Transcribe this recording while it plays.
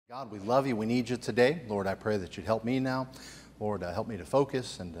God, we love you. We need you today. Lord, I pray that you'd help me now. Lord, help me to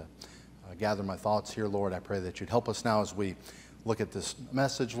focus and to gather my thoughts here. Lord, I pray that you'd help us now as we look at this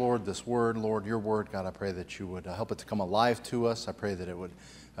message, Lord, this word, Lord, your word. God, I pray that you would help it to come alive to us. I pray that it would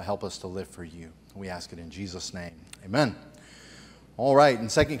help us to live for you. We ask it in Jesus' name. Amen. All right, in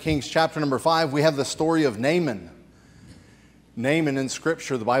 2 Kings chapter number 5, we have the story of Naaman. Naaman in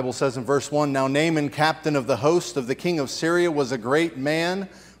Scripture, the Bible says in verse 1, "Now Naaman, captain of the host of the king of Syria, was a great man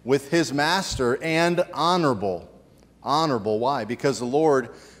with his master and honorable." Honorable, why? Because the Lord,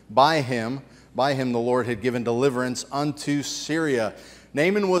 by him the Lord had given deliverance unto Syria.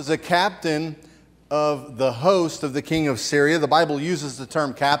 Naaman was a captain of the host of the king of Syria. The Bible uses the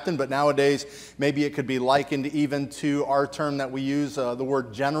term captain, but nowadays maybe it could be likened even to our term that we use, the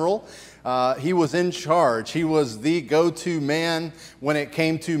word general. He was in charge. He was the go-to man when it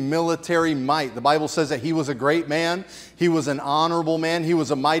came to military might. The Bible says that he was a great man. He was an honorable man. He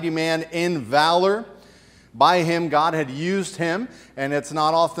was a mighty man in valor. By him, God had used him, and it's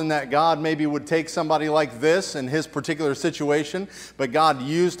not often that God maybe would take somebody like this in his particular situation, but God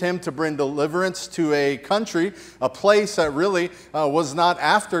used him to bring deliverance to a country, a place that really was not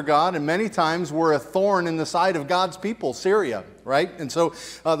after God, and many times were a thorn in the side of God's people, Syria, right? And so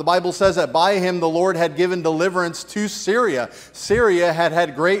the Bible says that by him the Lord had given deliverance to Syria. Syria had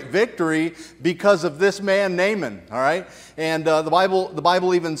had great victory because of this man Naaman, all right? And the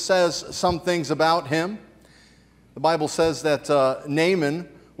Bible even says some things about him. The Bible says that Naaman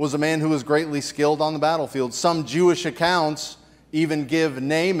was a man who was greatly skilled on the battlefield. Some Jewish accounts even give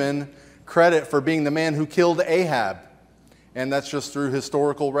Naaman credit for being the man who killed Ahab. And that's just through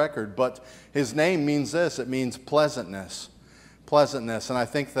historical record. But his name means this. It means pleasantness. Pleasantness. And I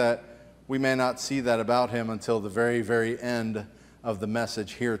think that we may not see that about him until the very, very end of the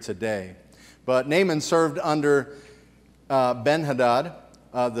message here today. But Naaman served under Ben-Hadad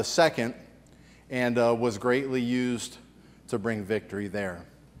the second, and was greatly used to bring victory there.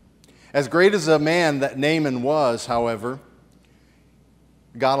 As great as a man that Naaman was, however,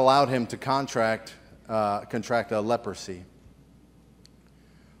 God allowed him to contract leprosy.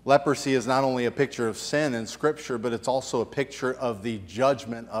 Leprosy is not only a picture of sin in Scripture, but it's also a picture of the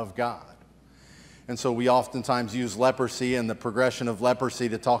judgment of God. And so we oftentimes use leprosy and the progression of leprosy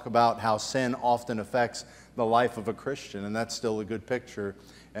to talk about how sin often affects the life of a Christian, and that's still a good picture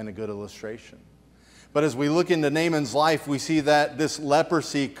and a good illustration. But as we look into Naaman's life, we see that this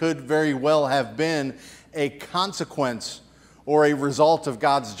leprosy could very well have been a consequence or a result of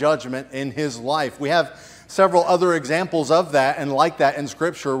God's judgment in his life. We have several other examples of that and like that in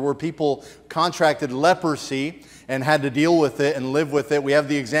Scripture where people contracted leprosy and had to deal with it and live with it. We have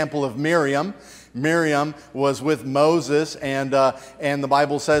the example of Miriam. Miriam was with Moses, and the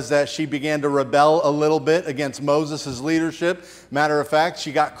Bible says that she began to rebel a little bit against Moses' leadership. Matter of fact,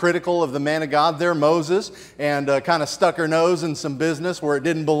 she got critical of the man of God there, Moses, and kind of stuck her nose in some business where it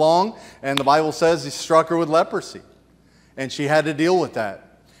didn't belong. And the Bible says he struck her with leprosy, and she had to deal with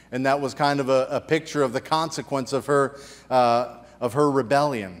that. And that was kind of a picture of the consequence of her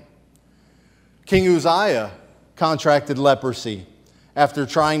rebellion. King Uzziah contracted leprosy after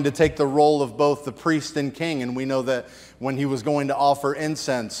trying to take the role of both the priest and king. And we know that when he was going to offer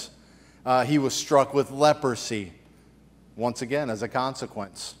incense, he was struck with leprosy. Once again, as a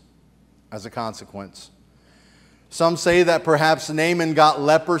consequence. As a consequence. Some say that perhaps Naaman got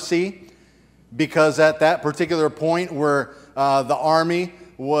leprosy because at that particular point where the army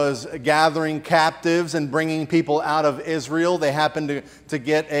was gathering captives and bringing people out of Israel, they happened to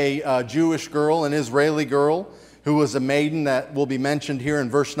get a Jewish girl, an Israeli girl, who was a maiden that will be mentioned here in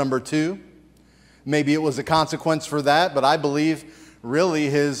verse number 2. Maybe it was a consequence for that, but I believe really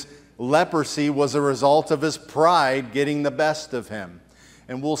his leprosy was a result of his pride getting the best of him.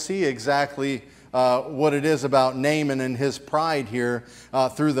 And we'll see exactly what it is about Naaman and his pride here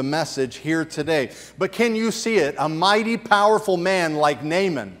through the message here today. But can you see it? A mighty, powerful man like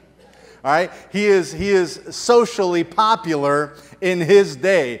Naaman. All right? He is socially popular in his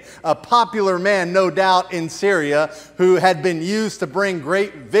day. A popular man, no doubt, in Syria, who had been used to bring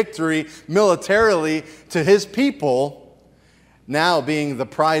great victory militarily to his people. Now, being the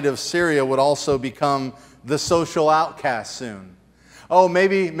pride of Syria, would also become the social outcast soon. Oh,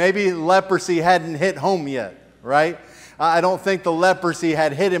 maybe leprosy hadn't hit home yet, right? I don't think the leprosy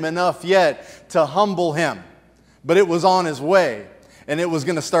had hit him enough yet to humble him. But it was on his way, and it was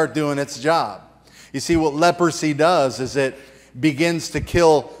going to start doing its job. You see, what leprosy does is it begins to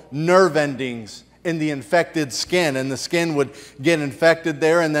kill nerve endings in the infected skin, and the skin would get infected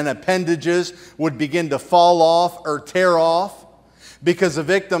there, and then appendages would begin to fall off or tear off because the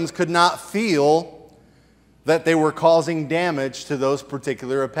victims could not feel that they were causing damage to those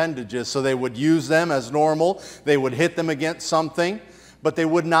particular appendages. So they would use them as normal. They would hit them against something, but they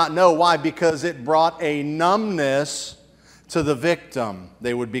would not know. Why? Because it brought a numbness to the victim.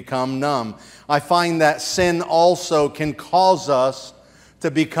 They would become numb. I find that sin also can cause us to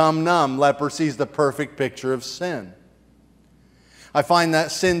become numb. Leprosy is the perfect picture of sin. I find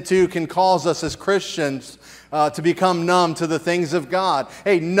that sin too can cause us as Christians to become numb to the things of God.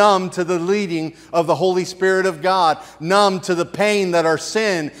 Hey, numb to the leading of the Holy Spirit of God. Numb to the pain that our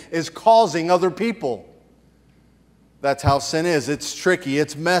sin is causing other people. That's how sin is. It's tricky.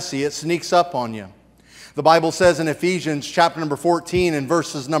 It's messy. It sneaks up on you. The Bible says in Ephesians chapter number 14 and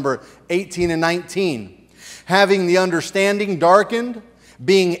verses number 18 and 19, having the understanding darkened,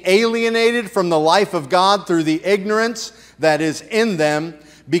 being alienated from the life of God through the ignorance that is in them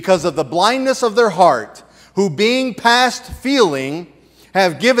because of the blindness of their heart, who being past feeling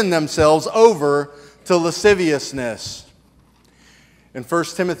have given themselves over to lasciviousness. In 1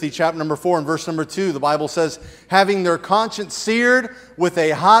 Timothy chapter number 4 and verse number 2, the Bible says, having their conscience seared with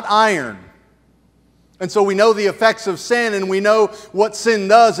a hot iron. And so we know the effects of sin, and we know what sin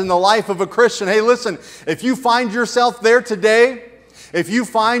does in the life of a Christian. Hey, listen, if you find yourself there today, if you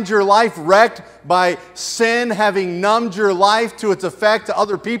find your life wrecked by sin having numbed your life to its effect to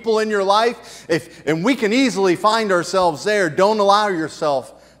other people in your life, and we can easily find ourselves there, don't allow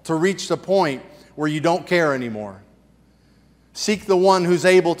yourself to reach the point where you don't care anymore. Seek the one who's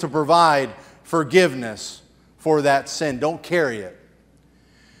able to provide forgiveness for that sin. Don't carry it.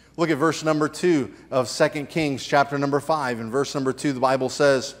 Look at verse number 2 of 2 Kings chapter number 5. In verse number 2, the Bible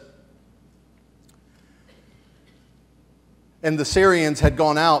says, and the Syrians had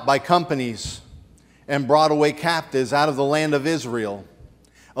gone out by companies and brought away captives out of the land of Israel,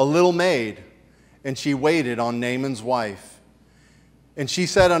 a little maid, and she waited on Naaman's wife. And she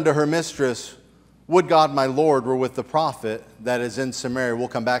said unto her mistress, would God my Lord were with the prophet that is in Samaria. We'll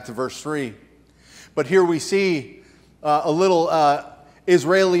come back to verse 3. But here we see a little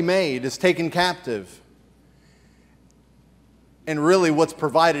Israeli maid is taken captive. And really what's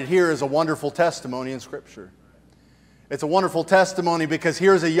provided here is a wonderful testimony in Scripture. It's a wonderful testimony because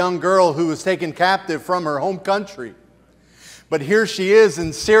here's a young girl who was taken captive from her home country. But here she is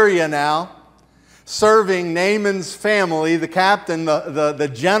in Syria now, serving Naaman's family, the captain,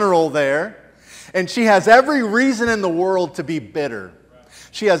 the general there. And she has every reason in the world to be bitter.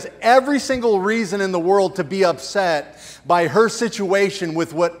 She has every single reason in the world to be upset by her situation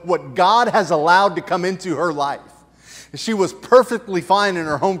with what God has allowed to come into her life. She was perfectly fine in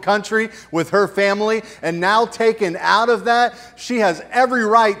her home country with her family, and now taken out of that, she has every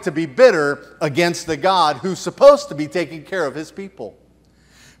right to be bitter against the God who's supposed to be taking care of his people.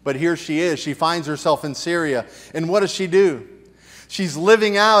 But here she is. She finds herself in Syria. And what does she do? She's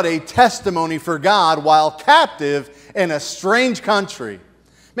living out a testimony for God while captive in a strange country.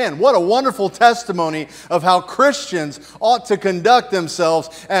 Man, what a wonderful testimony of how Christians ought to conduct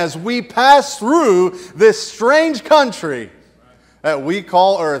themselves as we pass through this strange country that we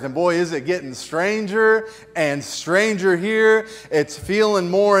call earth. And boy, is it getting stranger and stranger here. It's feeling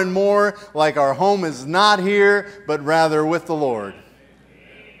more and more like our home is not here, but rather with the Lord.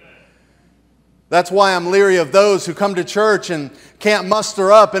 That's why I'm leery of those who come to church and can't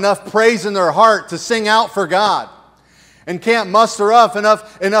muster up enough praise in their heart to sing out for God. And can't muster up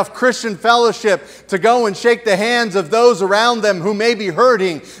enough Christian fellowship to go and shake the hands of those around them who may be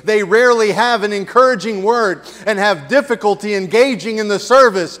hurting. They rarely have an encouraging word and have difficulty engaging in the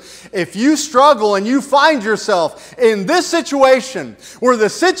service. If you struggle and you find yourself in this situation where the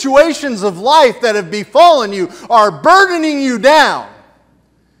situations of life that have befallen you are burdening you down,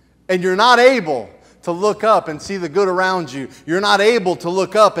 and you're not able to look up and see the good around you, you're not able to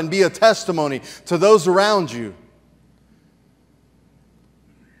look up and be a testimony to those around you,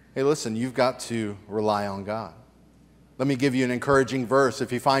 hey, listen, you've got to rely on God. Let me give you an encouraging verse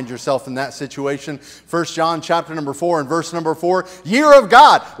if you find yourself in that situation. 1 John chapter number 4 and verse number 4. Ye are of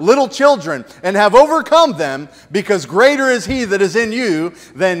God, little children, and have overcome them, because greater is he that is in you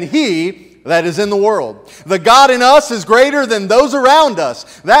than he that is in the world. The God in us is greater than those around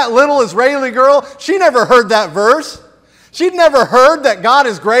us. That little Israeli girl, she never heard that verse. She'd never heard that God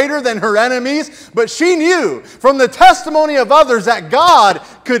is greater than her enemies, but she knew from the testimony of others that God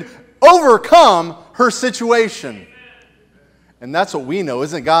could overcome her situation. And that's what we know.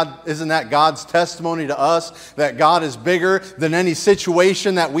 Isn't that God's testimony to us? That God is bigger than any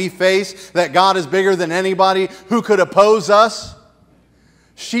situation that we face? That God is bigger than anybody who could oppose us?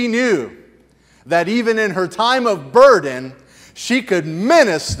 She knew that even in her time of burden, she could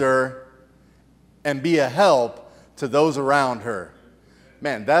minister and be a help to those around her.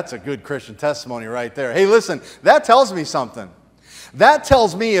 Man, that's a good Christian testimony right there. Hey, listen, that tells me something. That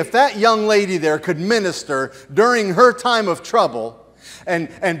tells me if that young lady there could minister during her time of trouble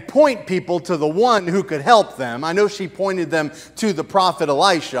and point people to the one who could help them. I know she pointed them to the prophet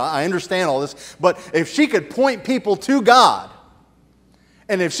Elisha. I understand all this. But if she could point people to God,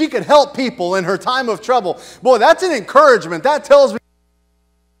 and if she could help people in her time of trouble, boy, that's an encouragement. That tells me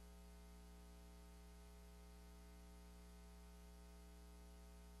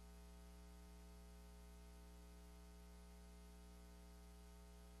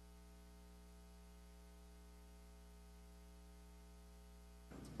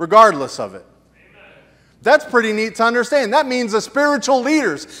regardless of it. That's pretty neat to understand. That means the spiritual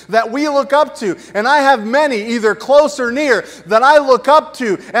leaders that we look up to, and I have many, either close or near, that I look up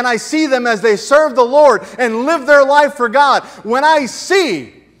to, and I see them as they serve the Lord and live their life for God. When I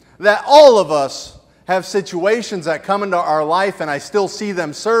see that all of us have situations that come into our life and I still see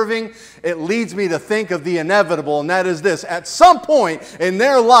them serving, it leads me to think of the inevitable, and that is this. At some point in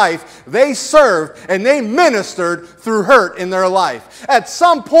their life, they served and they ministered through hurt in their life. At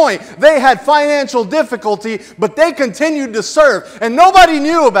some point, they had financial difficulty, but they continued to serve, and nobody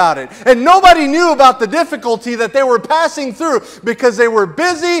knew about it. And nobody knew about the difficulty that they were passing through because they were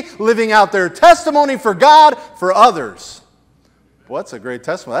busy living out their testimony for God, for others. Well, that's a great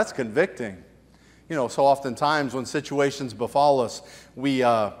testimony. That's convicting. You know, so oftentimes when situations befall us, we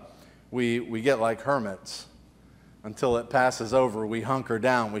get like hermits. Until it passes over, we hunker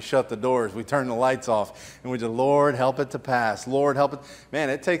down, we shut the doors, we turn the lights off, and we just, Lord, help it to pass. Lord, help it. Man,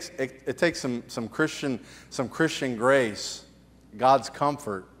 it takes some Christian grace, God's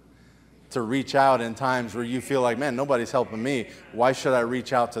comfort, to reach out in times where you feel like, man, nobody's helping me. Why should I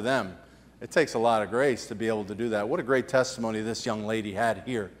reach out to them? It takes a lot of grace to be able to do that. What a great testimony this young lady had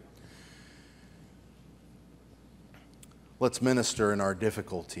here. Let's minister in our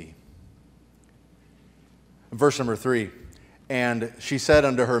difficulty. Verse number 3, and she said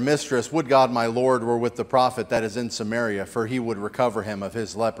unto her mistress, would God my Lord were with the prophet that is in Samaria, for he would recover him of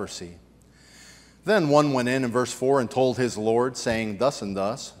his leprosy. Then one went in verse 4, and told his Lord, saying, thus and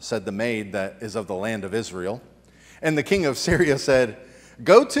thus said the maid that is of the land of Israel. And the king of Syria said,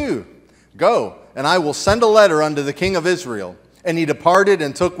 go, and I will send a letter unto the king of Israel. And he departed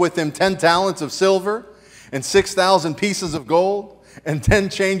and took with him 10 talents of silver, and 6,000 pieces of gold, and 10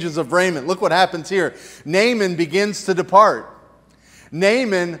 changes of raiment. Look what happens here. Naaman begins to depart.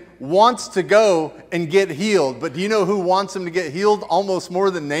 Naaman wants to go and get healed. But do you know who wants him to get healed almost more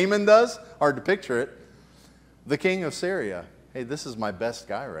than Naaman does? Hard to picture it. The king of Syria. Hey, this is my best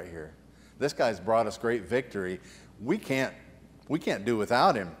guy right here. This guy's brought us great victory. We can't do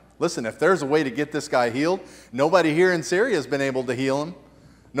without him. Listen, if there's a way to get this guy healed, nobody here in Syria has been able to heal him.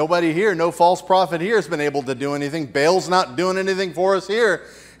 Nobody here, no false prophet here has been able to do anything. Baal's not doing anything for us here.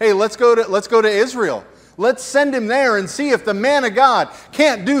 Hey, let's go to Israel. Let's send him there and see if the man of God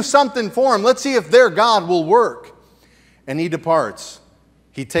can't do something for him. Let's see if their God will work. And he departs.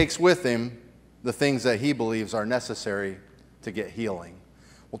 He takes with him the things that he believes are necessary to get healing.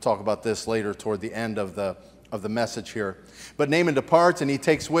 We'll talk about this later toward the end of the message here. But Naaman departs, and he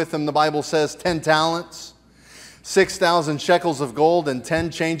takes with him, the Bible says, 10 talents. 6,000 shekels of gold, and 10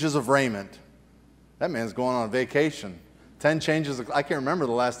 changes of raiment. That man's going on vacation. 10 changes of, I can't remember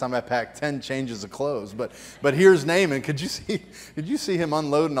the last time I packed 10 changes of clothes. But here's Naaman. Could you see him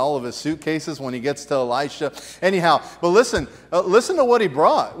unloading all of his suitcases when he gets to Elisha? Anyhow, but listen to what he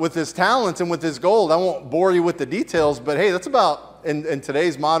brought with his talents and with his gold. I won't bore you with the details, but hey, that's about, in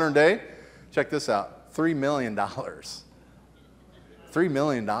today's modern day, check this out, $3 million. $3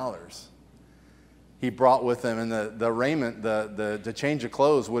 million. He brought with him, and the raiment, the change of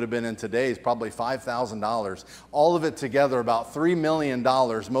clothes would have been in today's probably $5,000. All of it together, about $3 million,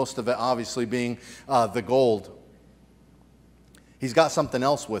 most of it obviously being the gold. He's got something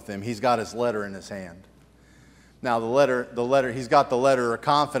else with him. He's got his letter in his hand. Now the letter, he's got the letter, a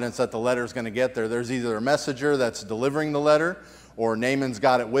confidence that the letter is going to get there. There's either a messenger that's delivering the letter, or Naaman's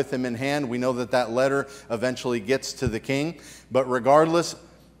got it with him in hand. We know that letter eventually gets to the king. But regardless,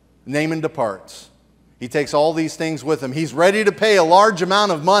 Naaman departs. He takes all these things with him. He's ready to pay a large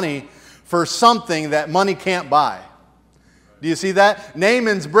amount of money for something that money can't buy. Do you see that?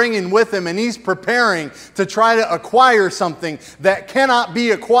 Naaman's bringing with him, and he's preparing to try to acquire something that cannot be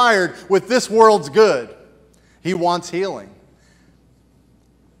acquired with this world's good. He wants healing.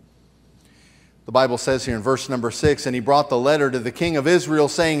 The Bible says here in verse number 6, and he brought the letter to the king of Israel,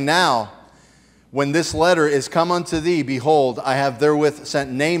 saying, now, when this letter is come unto thee, behold, I have therewith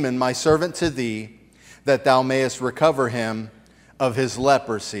sent Naaman my servant to thee, that thou mayest recover him of his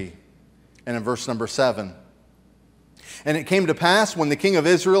leprosy. And in verse number 7, And it came to pass, when the king of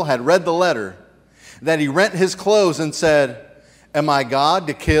Israel had read the letter, that he rent his clothes and said, Am I God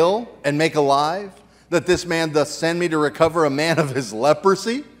to kill and make alive, that this man doth send me to recover a man of his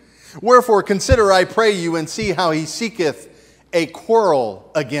leprosy? Wherefore consider, I pray you, and see how he seeketh a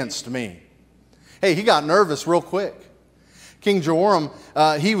quarrel against me. Hey, he got nervous real quick. King Jehoram,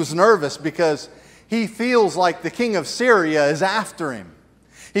 he was nervous because he feels like the king of Syria is after him.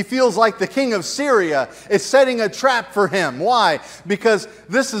 He feels like the king of Syria is setting a trap for him. Why? Because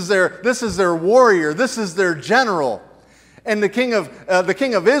this is their warrior. This is their general. And the king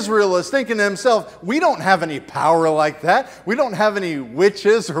of Israel is thinking to himself, we don't have any power like that. We don't have any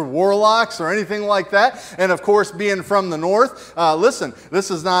witches or warlocks or anything like that. And of course, being from the north, listen, this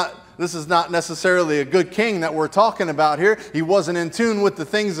is not necessarily a good king that we're talking about here. He wasn't in tune with the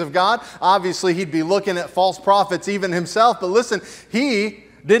things of God. Obviously, he'd be looking at false prophets even himself. But listen, he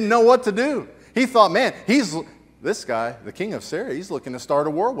didn't know what to do. He thought, man, this guy, the king of Syria, he's looking to start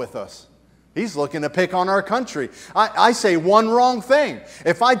a war with us. He's looking to pick on our country. I say one wrong thing.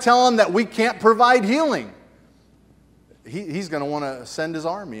 If I tell him that we can't provide healing, he's going to want to send his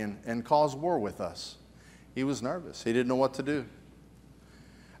army and cause war with us. He was nervous. He didn't know what to do.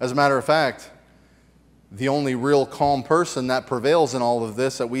 As a matter of fact, the only real calm person that prevails in all of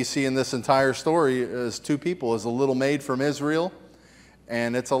this that we see in this entire story is two people. Is a little maid from Israel,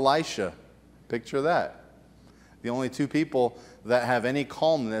 and it's Elisha. Picture that. The only two people that have any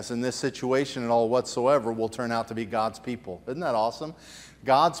calmness in this situation at all whatsoever will turn out to be God's people. Isn't that awesome?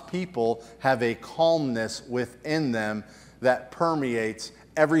 God's people have a calmness within them that permeates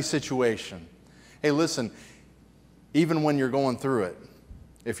every situation. Hey, listen, even when you're going through it,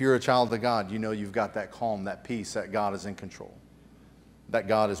 if you're a child of God, you know you've got that calm, that peace, that God is in control, that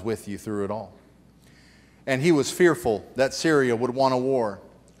God is with you through it all. And he was fearful that Syria would want a war.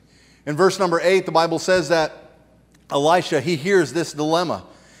 In verse number 8, the Bible says that Elisha, he hears this dilemma.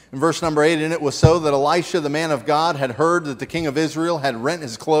 In verse number 8, and it was so that Elisha, the man of God, had heard that the king of Israel had rent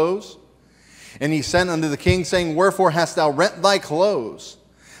his clothes. And he sent unto the king, saying, Wherefore hast thou rent thy clothes?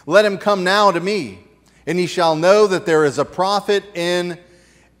 Let him come now to me, and he shall know that there is a prophet in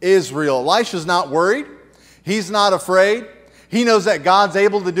Israel. Elisha's not worried. He's not afraid. He knows that God's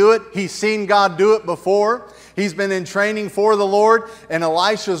able to do it. He's seen God do it before. He's been in training for the Lord, and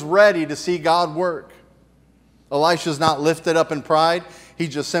Elisha's ready to see God work. Elisha's not lifted up in pride. He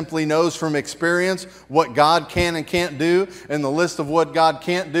just simply knows from experience what God can and can't do. And the list of what God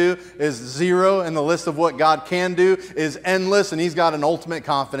can't do is zero. And the list of what God can do is endless. And he's got an ultimate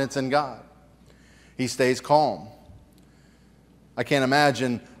confidence in God. He stays calm. I can't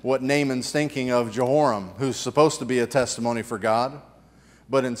imagine what Naaman's thinking of Jehoram, who's supposed to be a testimony for God.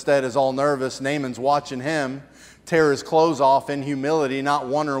 But instead is all nervous. Naaman's watching him tear his clothes off in humility, not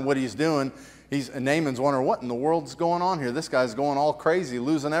wondering what he's doing. Naaman's wondering, what in the world's going on here? This guy's going all crazy,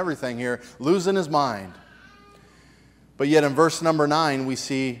 losing everything here, losing his mind. But yet in verse number 9, we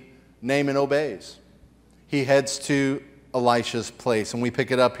see Naaman obeys. He heads to Elisha's place, and we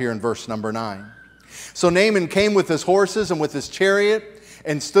pick it up here in verse number 9. So Naaman came with his horses and with his chariot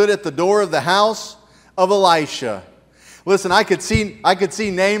and stood at the door of the house of Elisha. Listen, I could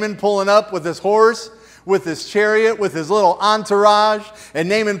see Naaman pulling up with his horse, with his chariot, with his little entourage, and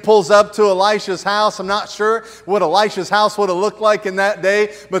Naaman pulls up to Elisha's house. I'm not sure what Elisha's house would have looked like in that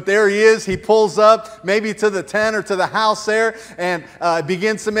day, but there he is. He pulls up maybe to the tent or to the house there and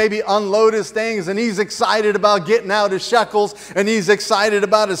begins to maybe unload his things, and he's excited about getting out his shekels, and he's excited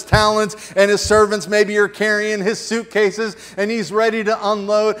about his talents, and his servants maybe are carrying his suitcases, and he's ready to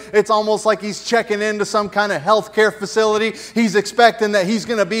unload. It's almost like he's checking into some kind of healthcare facility. He's expecting that he's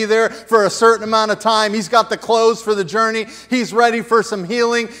going to be there for a certain amount of time. He's got the clothes for the journey. He's ready for some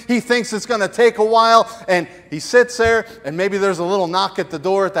healing. He thinks it's going to take a while. And he sits there, and maybe there's a little knock at the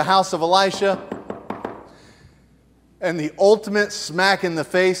door at the house of Elisha. And the ultimate smack in the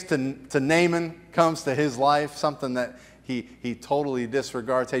face to Naaman comes to his life, something that he totally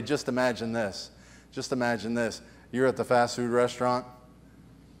disregards. Hey, just imagine this. Just imagine this. You're at the fast food restaurant,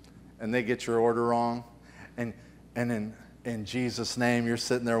 and they get your order wrong. And in Jesus' name, you're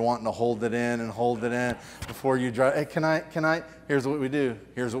sitting there wanting to hold it in and hold it in before you drive. Hey, can I? Here's what we do.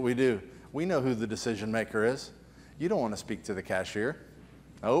 Here's what we do. We know who the decision maker is. You don't want to speak to the cashier.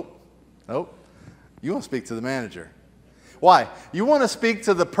 Nope. You want to speak to the manager. Why? You want to speak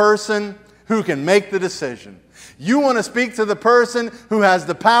to the person who can make the decision. You want to speak to the person who has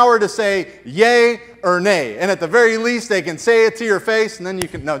the power to say yay or nay. And at the very least, they can say it to your face, and then you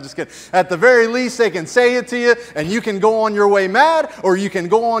can, no, just kidding. At the very least, they can say it to you, and you can go on your way mad, or you can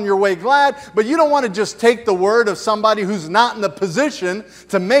go on your way glad. But you don't want to just take the word of somebody who's not in the position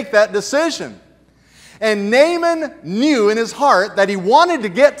to make that decision. And Naaman knew in his heart that he wanted to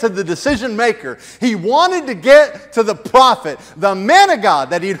get to the decision maker. He wanted to get to the prophet, the man of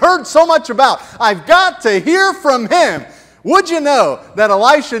God that he'd heard so much about. I've got to hear from him. Would you know that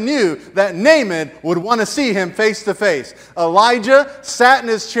Elisha knew that Naaman would want to see him face to face? Elijah sat in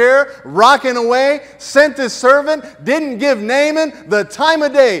his chair, rocking away, sent his servant, didn't give Naaman the time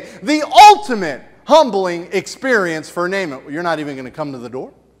of day. The ultimate humbling experience for Naaman. You're not even going to come to the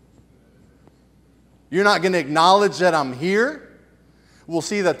door? You're not going to acknowledge that I'm here? We'll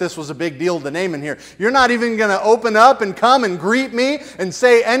see that this was a big deal to Naaman here. You're not even going to open up and come and greet me and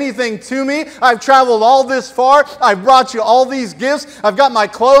say anything to me. I've traveled all this far. I've brought you all these gifts. I've got my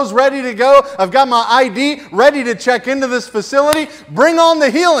clothes ready to go. I've got my ID ready to check into this facility. Bring on the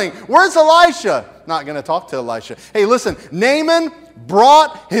healing. Where's Elisha? Not going to talk to Elisha. Hey, listen, Naaman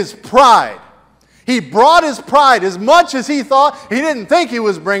brought his pride. He brought his pride as much as he thought. He didn't think he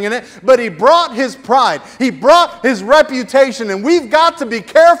was bringing it, but he brought his pride. He brought his reputation, and we've got to be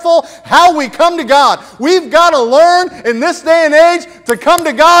careful how we come to God. We've got to learn in this day and age to come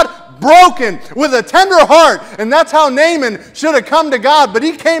to God broken, with a tender heart, and that's how Naaman should have come to God, but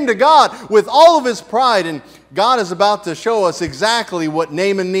he came to God with all of his pride, and God is about to show us exactly what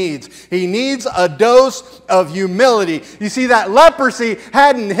Naaman needs. He needs a dose of humility. You see, that leprosy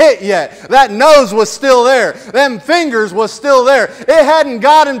hadn't hit yet. That nose was still there. Them fingers was still there. It hadn't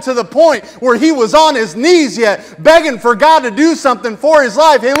gotten to the point where he was on his knees yet, begging for God to do something for his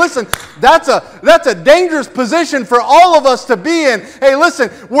life. Hey, listen, that's a dangerous position for all of us to be in. Hey,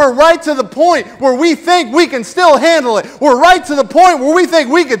 listen, we're right to the point where we think we can still handle it. We're right to the point where we think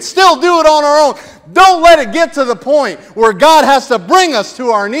we could still do it on our own. Don't let it get to the point where God has to bring us to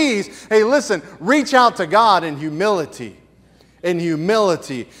our knees. Hey, listen, reach out to God in humility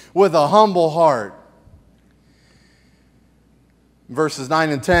with a humble heart. Verses 9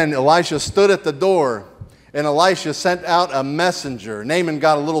 and 10, Elisha stood at the door, and Elisha sent out a messenger. Naaman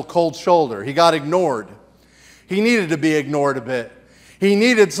got a little cold shoulder. He got ignored. He needed to be ignored a bit. He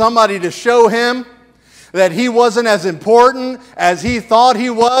needed somebody to show him that he wasn't as important as he thought he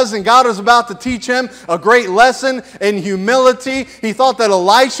was, and God was about to teach him a great lesson in humility. He thought that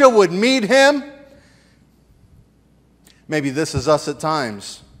Elisha would meet him. Maybe this is us at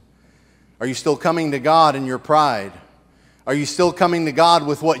times. Are you still coming to God in your pride? Are you still coming to God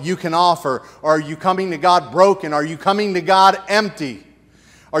with what you can offer? Or are you coming to God broken? Are you coming to God empty?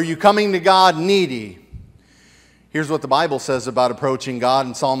 Are you coming to God needy? Here's what the Bible says about approaching God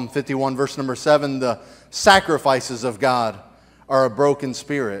in Psalm 51, verse number 7. The sacrifices of God are a broken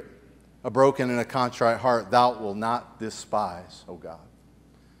spirit, a broken and a contrite heart thou wilt not despise, O God.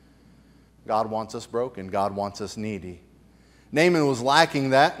 God wants us broken. God wants us needy. Naaman was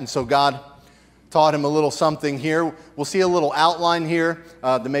lacking that, and so God taught him a little something here. We'll see a little outline here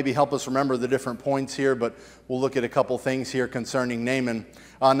to maybe help us remember the different points here, but we'll look at a couple things here concerning Naaman.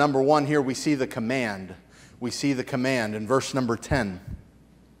 Number one, here we see the command. We see the command in verse number 10.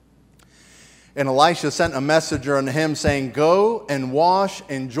 And Elisha sent a messenger unto him, saying, Go and wash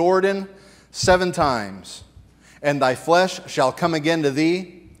in Jordan 7 times, and thy flesh shall come again to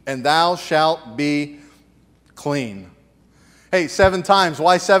thee, and thou shalt be clean. Hey, 7 times.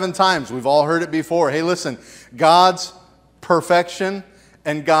 Why 7 times? We've all heard it before. Hey, listen, God's perfection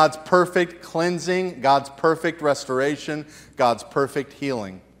and God's perfect cleansing, God's perfect restoration, God's perfect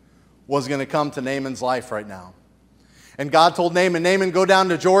healing was going to come to Naaman's life right now. And God told Naaman, go down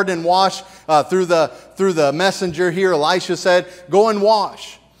to Jordan and wash through the messenger here. Elisha said, go and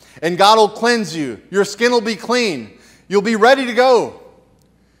wash, and God will cleanse you. Your skin will be clean. You'll be ready to go.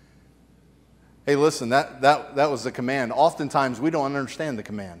 Hey, listen, that was the command. Oftentimes, we don't understand the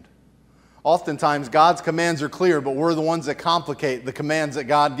command. Oftentimes, God's commands are clear, but we're the ones that complicate the commands that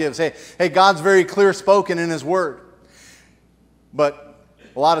God gives. Hey, God's very clear spoken in His Word. But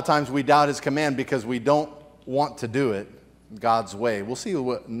a lot of times we doubt His command because we don't want to do it God's way. We'll see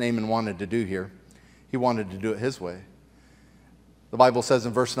what Naaman wanted to do here. He wanted to do it his way. The Bible says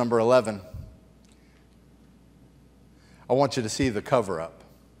in verse number 11, I want you to see the cover-up.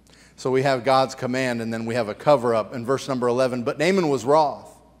 So we have God's command, and then we have a cover-up in verse number 11. But Naaman was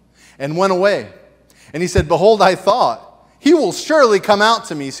wroth and went away. And he said, Behold, I thought, he will surely come out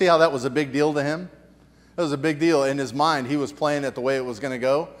to me. See how that was a big deal to him? That was a big deal. In his mind, he was playing it the way it was going to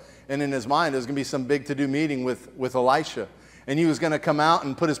go. And in his mind, there was going to be some big to-do meeting with Elisha. And he was going to come out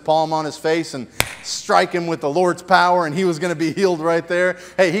and put his palm on his face and strike him with the Lord's power, and he was going to be healed right there.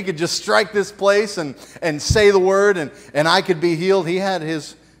 Hey, he could just strike this place and say the word, and I could be healed. He had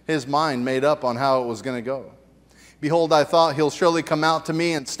his mind made up on how it was going to go. Behold, I thought, he'll surely come out to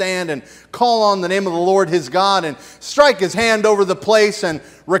me and stand and call on the name of the Lord his God and strike his hand over the place and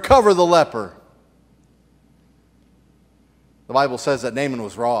recover the leper. the Bible says that Naaman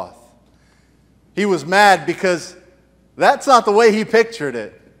was wroth. He was mad because that's not the way he pictured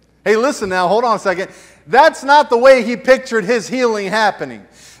it. Hey, listen now, hold on a second. That's not the way he pictured his healing happening.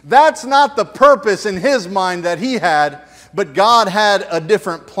 That's not the purpose in his mind that he had, but God had a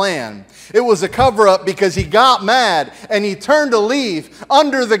different plan. It was a cover-up because he got mad and he turned to leave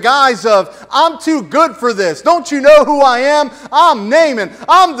under the guise of, I'm too good for this. Don't you know who I am? I'm Naaman.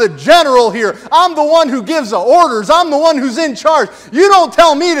 I'm the general here. I'm the one who gives the orders. I'm the one who's in charge. You don't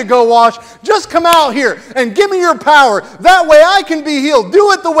tell me to go wash. Just come out here and give me your power. That way I can be healed.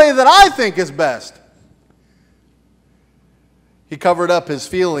 Do it the way that I think is best. He covered up his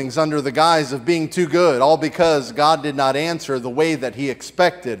feelings under the guise of being too good, all because God did not answer the way that he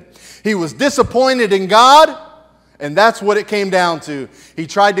expected. He was disappointed in God, and that's what it came down to. He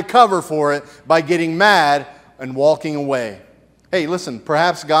tried to cover for it by getting mad and walking away. Hey, listen,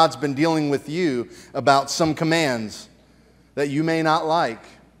 perhaps God's been dealing with you about some commands that you may not like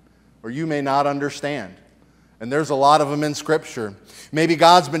or you may not understand. And there's a lot of them in Scripture. Maybe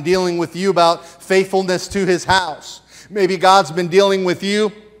God's been dealing with you about faithfulness to His house. Maybe God's been dealing with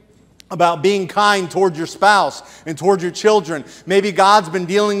you about being kind toward your spouse and toward your children. Maybe God's been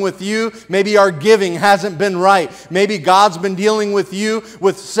dealing with you. Maybe our giving hasn't been right. Maybe God's been dealing with you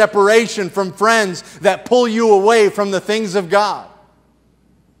with separation from friends that pull you away from the things of God.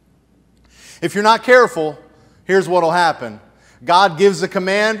 If you're not careful, here's what will happen. God gives a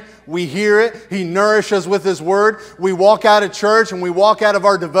command, we hear it, He nourishes us with His Word, we walk out of church and we walk out of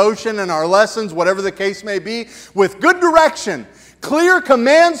our devotion and our lessons, whatever the case may be, with good direction, clear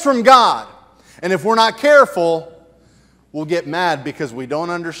commands from God. And if we're not careful, we'll get mad because we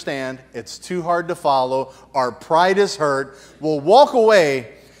don't understand, it's too hard to follow, our pride is hurt, we'll walk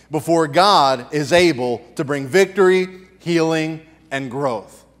away before God is able to bring victory, healing, and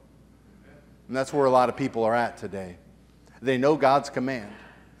growth. And that's where a lot of people are at today. They know God's command,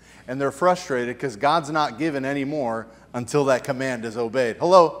 and they're frustrated because God's not given any more until that command is obeyed.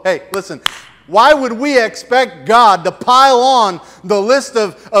 Hello? Hey, listen. Why would we expect God to pile on the list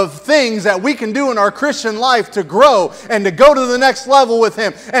of things that we can do in our Christian life to grow and to go to the next level with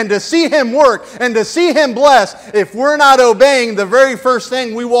Him and to see Him work and to see Him bless if we're not obeying the very first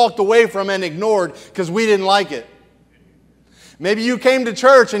thing we walked away from and ignored because we didn't like it? Maybe you came to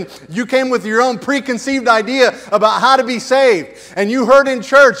church and you came with your own preconceived idea about how to be saved. And you heard in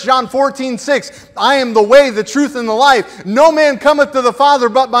church, John 14:6, I am the way, the truth, and the life. No man cometh to the Father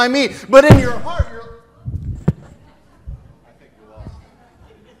but by me. But in your heart, you're... I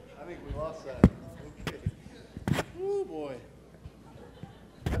think we lost that. Okay. Oh boy.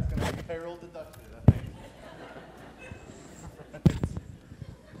 That's going to be payroll deducted, I think.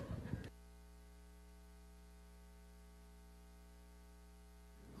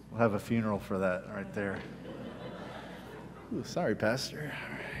 We'll have a funeral for that right there. Ooh, sorry, Pastor.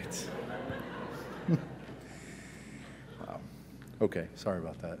 All right. Wow. Okay, sorry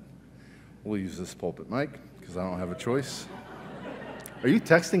about that. We'll use this pulpit mic because I don't have a choice. Are you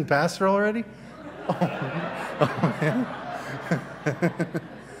texting Pastor already? Oh, man.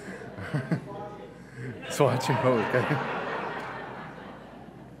 Let's watch him go, okay?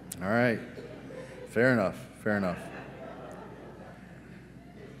 All right. Fair enough. Fair enough.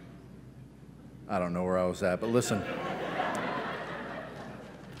 I don't know where I was at, but listen.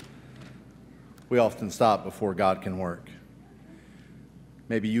 We often stop before God can work.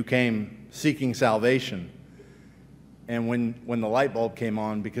 Maybe you came seeking salvation, and when the light bulb came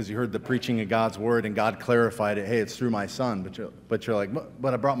on because you heard the preaching of God's Word and God clarified it, hey, it's through my Son, but you're like,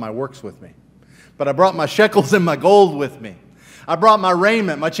 but I brought my works with me. But I brought my shekels and my gold with me. I brought my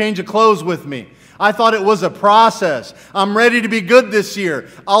raiment, my change of clothes with me. I thought it was a process. I'm ready to be good this year.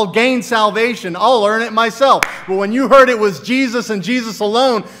 I'll gain salvation. I'll earn it myself. But when you heard it was Jesus and Jesus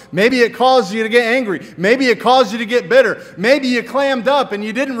alone, maybe it caused you to get angry. Maybe it caused you to get bitter. Maybe you clammed up and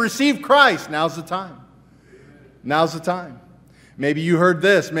you didn't receive Christ. Now's the time. Now's the time. Maybe you heard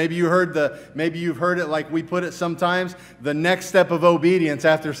this. Maybe you've heard it like we put it sometimes. The next step of obedience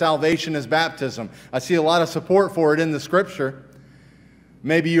after salvation is baptism. I see a lot of support for it in the Scripture.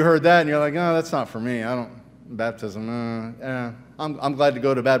 Maybe you heard that and you're like, oh, that's not for me. Baptism, I'm glad to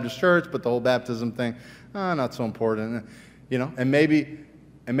go to Baptist church, but the whole baptism thing, not so important. You know, and maybe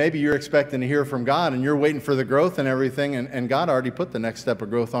you're expecting to hear from God and you're waiting for the growth and everything, and God already put the next step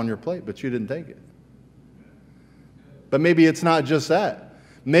of growth on your plate, but you didn't take it. But maybe it's not just that.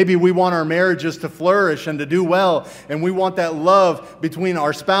 Maybe we want our marriages to flourish and to do well, and we want that love between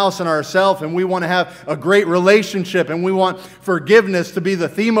our spouse and ourselves, and we want to have a great relationship, and we want forgiveness to be the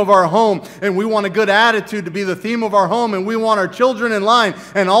theme of our home, and we want a good attitude to be the theme of our home, and we want our children in line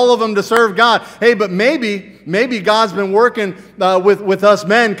and all of them to serve God. Hey, but maybe God's been working with us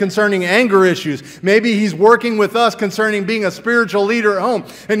men concerning anger issues. Maybe He's working with us concerning being a spiritual leader at home,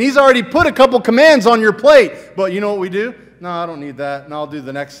 and He's already put a couple commands on your plate. But you know what we do? No, I don't need that. No, I'll do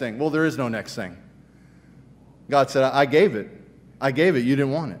the next thing. Well, there is no next thing. God said, I gave it. I gave it. You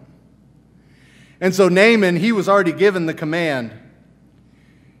didn't want it. And so Naaman, he was already given the command.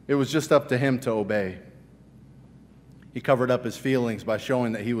 It was just up to him to obey. He covered up his feelings by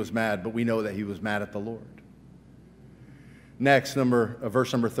showing that he was mad, but we know that he was mad at the Lord. Next,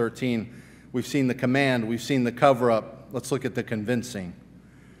 verse number 13, we've seen the command, we've seen the cover-up. Let's look at the convincing.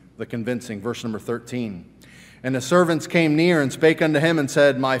 The convincing, verse number 13. And the servants came near and spake unto him and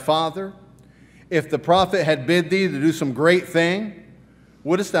said, My father, if the prophet had bid thee to do some great thing,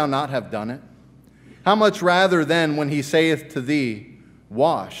 wouldest thou not have done it? How much rather then when he saith to thee,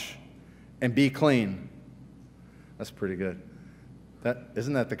 Wash and be clean? That's pretty good.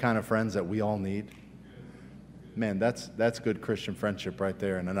 Isn't that the kind of friends that we all need? Man, that's good Christian friendship right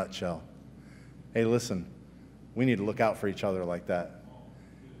there in a nutshell. Hey, listen, we need to look out for each other like that.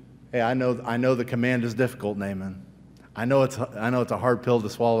 Hey, I know the command is difficult, Naaman. I know it's a hard pill to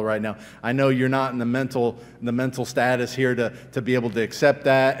swallow right now. I know you're not in the mental status here to be able to accept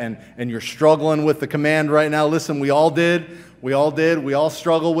that, and you're struggling with the command right now. Listen, we all did. We all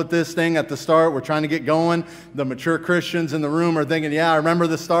struggle with this thing at the start. We're trying to get going. The mature Christians in the room are thinking, yeah, I remember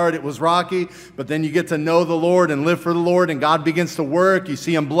the start. It was rocky. But then you get to know the Lord and live for the Lord, and God begins to work. You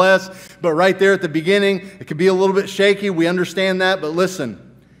see Him bless. But right there at the beginning, it can be a little bit shaky. We understand that. But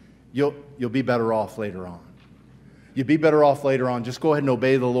listen, you'll be better off later on. You'll be better off later on. Just go ahead and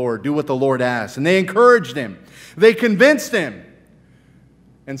obey the Lord. Do what the Lord asks. And they encouraged him. They convinced him.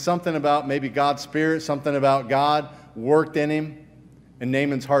 And something about maybe God's Spirit, something about God worked in him, and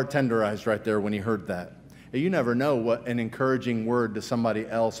Naaman's heart tenderized right there when he heard that. And you never know what an encouraging word to somebody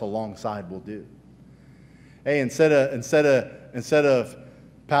else alongside will do. Hey, instead of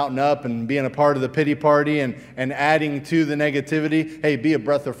pouting up and being a part of the pity party and adding to the negativity, hey, be a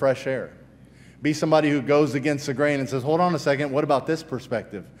breath of fresh air. Be somebody who goes against the grain and says, hold on a second, what about this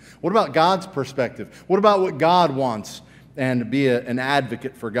perspective? What about God's perspective? What about what God wants? And be an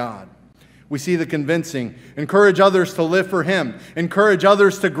advocate for God. We see the convincing. Encourage others to live for Him. Encourage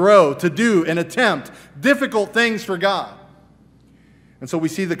others to grow, to do and attempt difficult things for God. And so we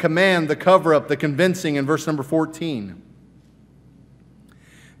see the command, the cover-up, the convincing in verse number 14.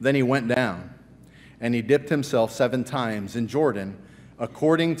 Then he went down, and he dipped himself 7 times in Jordan,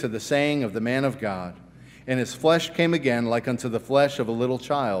 according to the saying of the man of God. And his flesh came again like unto the flesh of a little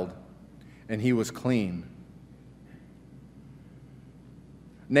child, and he was clean.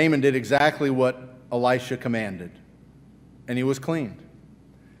 Naaman did exactly what Elisha commanded, and he was cleaned.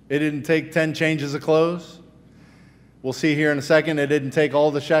 It didn't take 10 changes of clothes. We'll see here in a second, it didn't take all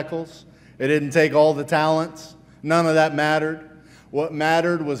the shekels. It didn't take all the talents. None of that mattered. What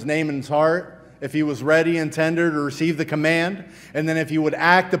mattered was Naaman's heart, if he was ready and tender to receive the command, and then if he would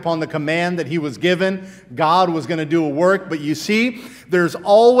act upon the command that he was given, God was going to do a work. But you see, there's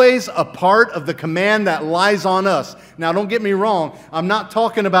always a part of the command that lies on us. Now, don't get me wrong. I'm not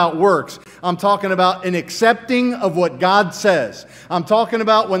talking about works. I'm talking about an accepting of what God says. I'm talking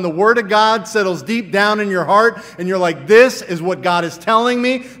about when the Word of God settles deep down in your heart, and you're like, this is what God is telling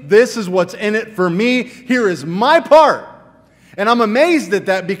me. This is what's in it for me. Here is my part. And I'm amazed at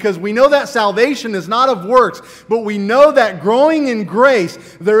that, because we know that salvation is not of works, but we know that growing in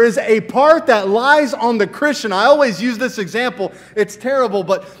grace, there is a part that lies on the Christian. I always use this example. It's terrible,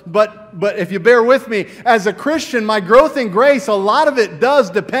 but if you bear with me, as a Christian, my growth in grace, a lot of it does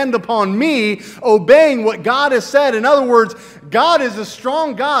depend upon me obeying what God has said. In other words, God is a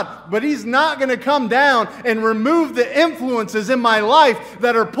strong God, but He's not going to come down and remove the influences in my life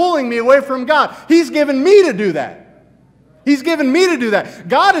that are pulling me away from God. He's given me to do that. He's given me to do that.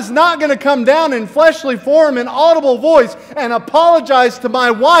 God is not going to come down in fleshly form, in audible voice, and apologize to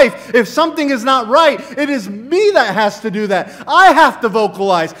my wife if something is not right. It is me that has to do that. I have to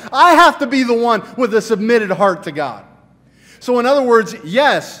vocalize. I have to be the one with a submitted heart to God. So in other words,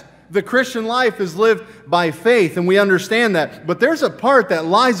 yes, the Christian life is lived by faith, and we understand that. But there's a part that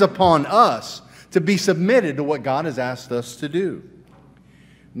lies upon us to be submitted to what God has asked us to do.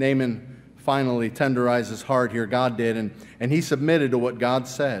 Naaman finally tenderized his heart here. God did, and he submitted to what God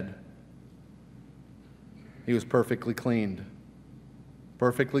said. He was perfectly cleaned,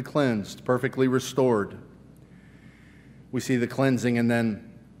 perfectly cleansed, perfectly restored. We see the cleansing, and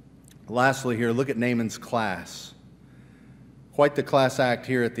then Lastly here, look at Naaman's class. Quite the class act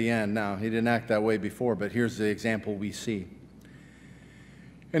here at the end. Now, he didn't act that way before, but here's the example we see.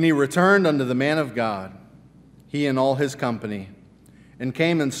 And he returned unto the man of God, he and all his company, and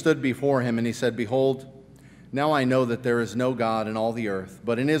came and stood before him, and he said, Behold, now I know that there is no God in all the earth,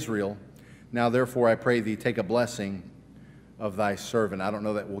 but in Israel. Now therefore I pray thee, take a blessing of thy servant. I don't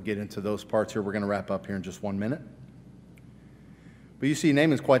know that we'll get into those parts here. We're going to wrap up here in just 1 minute. But you see,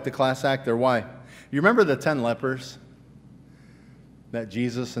 Naaman's quite the class act there. Why? You remember the 10 lepers that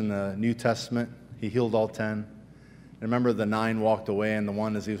Jesus in the New Testament, he healed all 10? And remember the 9 walked away, and the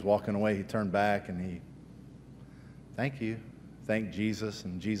one, as he was walking away, he turned back and he, thank you, thanked Jesus.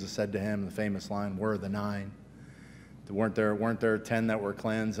 And Jesus said to him the famous line, where are the 9? Weren't there 10 that were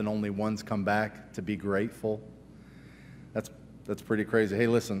cleansed and only one's come back to be grateful? That's pretty crazy. Hey,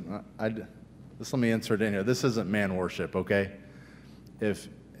 listen, just let me insert in here. This isn't man worship, okay?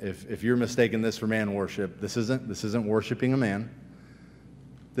 If you're mistaking this for man worship, this isn't worshiping a man.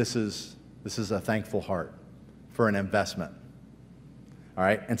 This is a thankful heart for an investment. All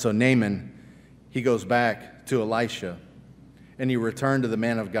right? And so Naaman, he goes back to Elisha, and he returned to the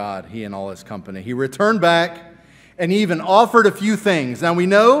man of God, he and all his company. He returned back, and he even offered a few things. Now we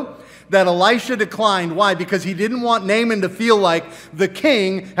know that Elisha declined. Why? Because he didn't want Naaman to feel like the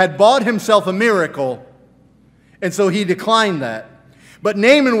king had bought himself a miracle. And so he declined that. But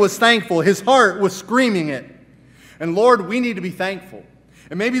Naaman was thankful. His heart was screaming it. And Lord, we need to be thankful.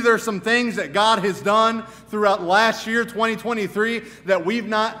 And maybe there are some things that God has done throughout last year, 2023, that we've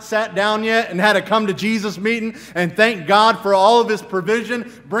not sat down yet and had a come to Jesus meeting and thank God for all of His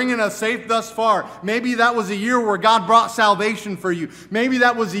provision, bringing us safe thus far. Maybe that was a year where God brought salvation for you. Maybe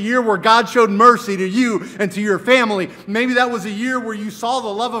that was a year where God showed mercy to you and to your family. Maybe that was a year where you saw the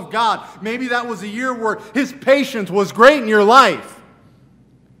love of God. Maybe that was a year where His patience was great in your life.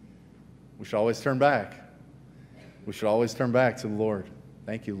 We should always turn back. We should always turn back to the Lord.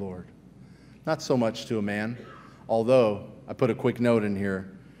 Thank you, Lord. Not so much to a man, although I put a quick note in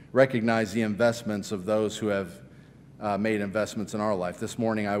here. Recognize the investments of those who have made investments in our life. This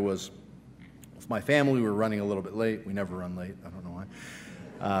morning I was with my family. We were running a little bit late. We never run late. I don't know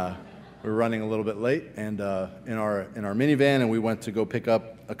why. We were running a little bit late, and in our minivan, and we went to go pick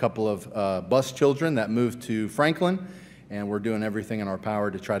up a couple of bus children that moved to Franklin, and we're doing everything in our power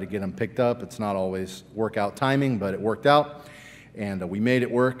to try to get them picked up. It's not always workout timing, but it worked out. And we made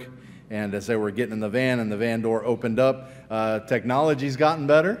it work. And as they were getting in the van and the van door opened up, technology's gotten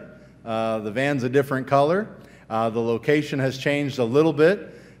better. The van's a different color. The location has changed a little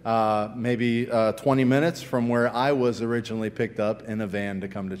bit, maybe 20 minutes from where I was originally picked up in a van to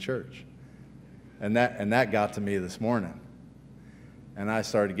come to church. And that got to me this morning. And I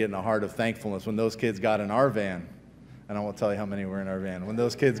started getting a heart of thankfulness when those kids got in our van. And I won't tell you how many were in our van. When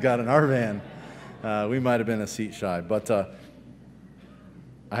those kids got in our van, we might have been a seat shy. But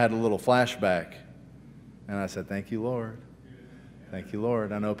I had a little flashback, and I said, thank you, Lord. Thank you,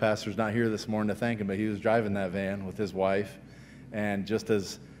 Lord. I know Pastor's not here this morning to thank him, but he was driving that van with his wife. And just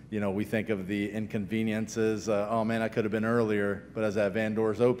as, we think of the inconveniences, oh, man, I could have been earlier. But as that van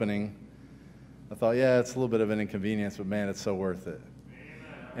door's opening, I thought, yeah, it's a little bit of an inconvenience, but, man, it's so worth it.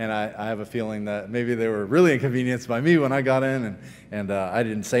 And I have a feeling that maybe they were really inconvenienced by me when I got in, and I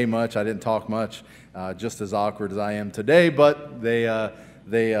didn't say much. I didn't talk much, just as awkward as I am today, but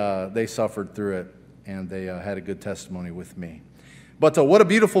they suffered through it, and they had a good testimony with me. But what a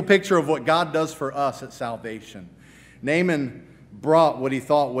beautiful picture of what God does for us at salvation. Naaman brought what he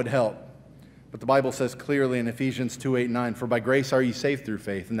thought would help. But the Bible says clearly in Ephesians 2:8-9, for by grace are ye saved through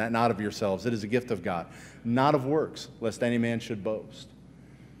faith, and that not of yourselves. It is a gift of God, not of works, lest any man should boast.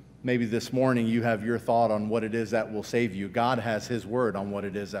 Maybe this morning you have your thought on what it is that will save you. God has His word on what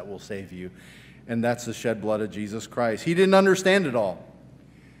it is that will save you. And that's the shed blood of Jesus Christ. He didn't understand it all.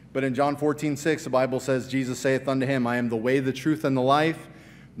 But in John 14:6, the Bible says, Jesus saith unto him, I am the way, the truth, and the life.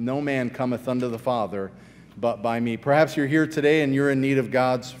 No man cometh unto the Father but by me. Perhaps you're here today and you're in need of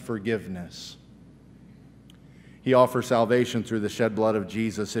God's forgiveness. He offers salvation through the shed blood of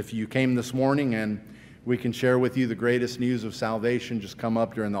Jesus. If you came this morning and we can share with you the greatest news of salvation, just come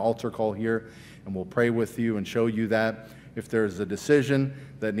up during the altar call here and we'll pray with you and show you that. If there's a decision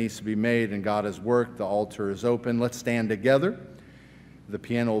that needs to be made and God has worked, the altar is open. Let's stand together. The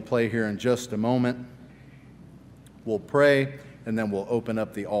piano will play here in just a moment. We'll pray, and then we'll open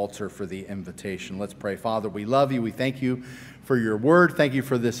up the altar for the invitation. Let's pray. Father, we love you. We thank you for your word. Thank you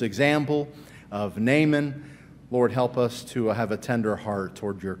for this example of Naaman. Lord, help us to have a tender heart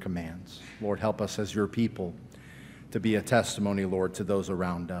toward your commands. Lord, help us as your people to be a testimony, Lord, to those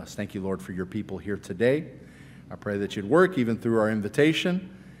around us. Thank you, Lord, for your people here today. I pray that you'd work even through our invitation.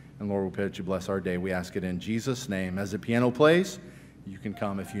 And Lord, we pray that you bless our day. We ask it in Jesus' name. As the piano plays, you can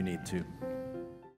come if you need to.